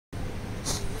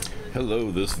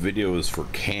Hello, this video is for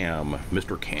Cam,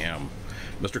 Mr. Cam.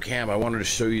 Mr. Cam, I wanted to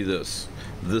show you this.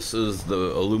 This is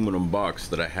the aluminum box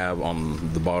that I have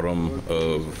on the bottom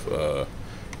of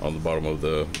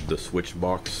the switch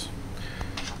box.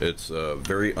 It's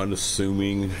very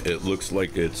unassuming. It looks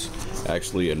like it's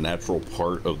actually a natural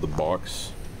part of the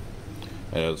box.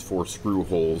 It has 4 screw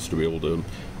holes to be able to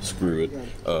screw it.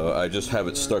 I just have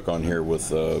it stuck on here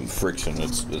with friction.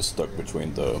 It's stuck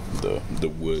between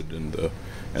the wood and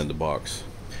the box.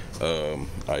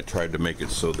 I tried to make it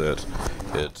so that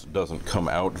it doesn't come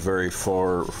out very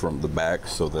far from the back,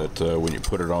 so that when you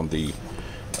put it on the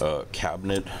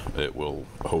cabinet, it will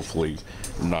hopefully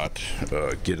not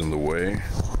get in the way.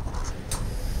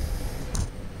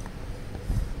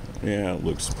 Yeah, it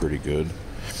looks pretty good.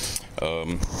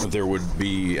 There would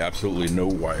be absolutely no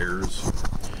wires.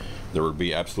 There would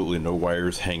be absolutely no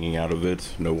wires hanging out of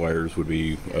it. No wires would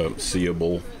be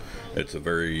seeable. It's a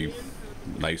very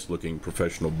nice looking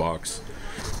professional box.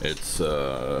 It's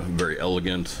very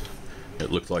elegant. It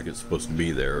looks like it's supposed to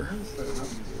be there.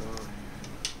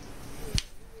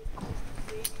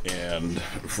 And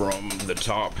from the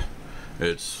top,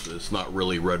 it's not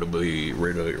really readily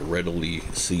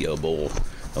seeable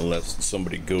unless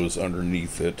somebody goes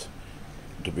underneath it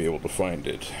to be able to find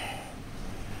it.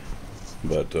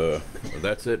 But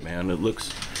that's it, man. It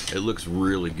looks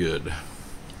really good.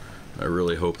 I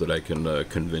really hope that I can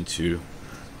convince you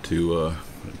to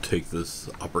take this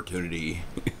opportunity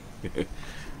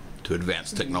to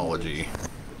advance technology.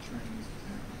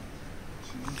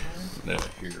 Now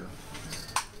here.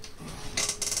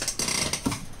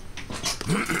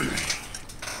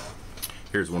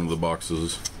 Here's one of the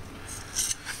boxes.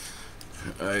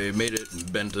 I made it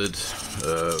and bent it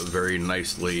very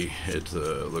nicely. It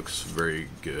looks very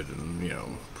good and, you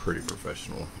know, pretty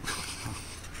professional.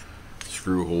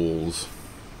 Screw holes.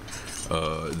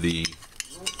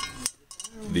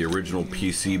 The original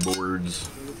PC boards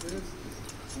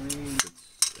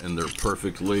fits in there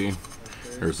perfectly.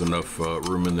 There's enough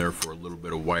room in there for a little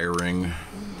bit of wiring.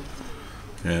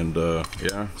 And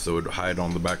yeah, so it would hide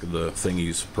on the back of the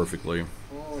thingies perfectly.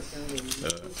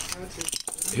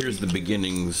 Here's the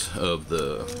beginnings of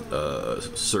the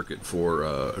circuit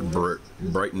for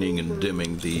brightening and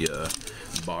dimming the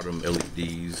bottom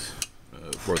LEDs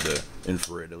for the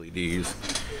infrared LEDs.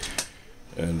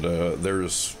 And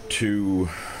there's 2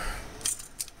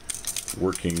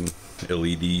 working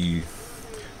LED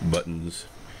buttons.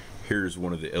 Here's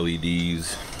one of the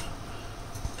LEDs.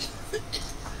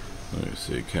 Let me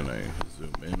see, can I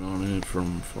zoom in on it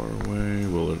from far away?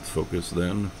 Will it focus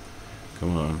then?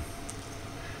 Come on.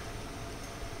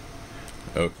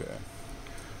 Okay.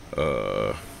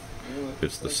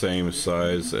 It's the same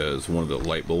size as one of the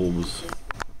light bulbs.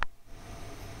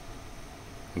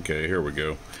 Okay, here we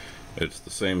go. It's the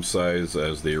same size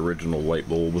as the original light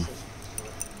bulb.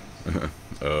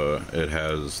 It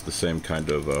has the same kind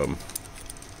of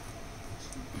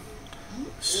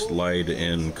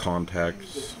slide-in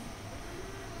contacts.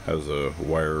 Has a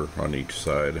wire on each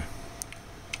side.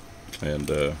 And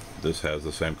this has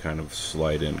the same kind of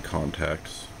slide-in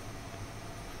contacts.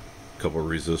 Couple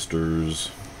resistors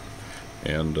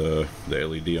and the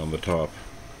LED on the top,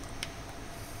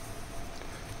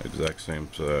 exact same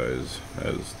size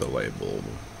as the light bulb,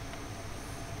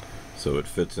 so it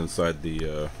fits inside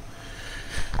the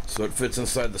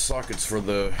sockets for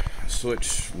the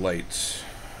switch lights.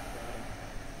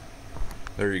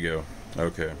 There you go.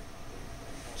 Okay,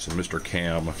 so Mr.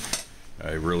 Cam,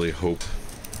 I really hope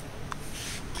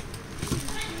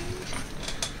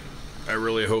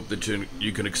that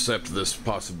you can accept this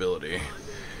possibility.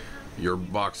 Your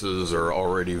boxes are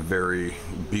already very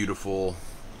beautiful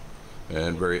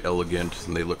and very elegant,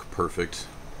 and they look perfect.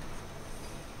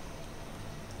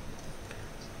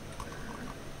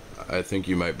 I think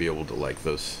you might be able to like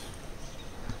this.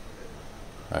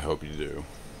 I hope you do.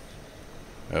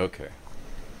 Okay,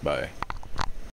 bye.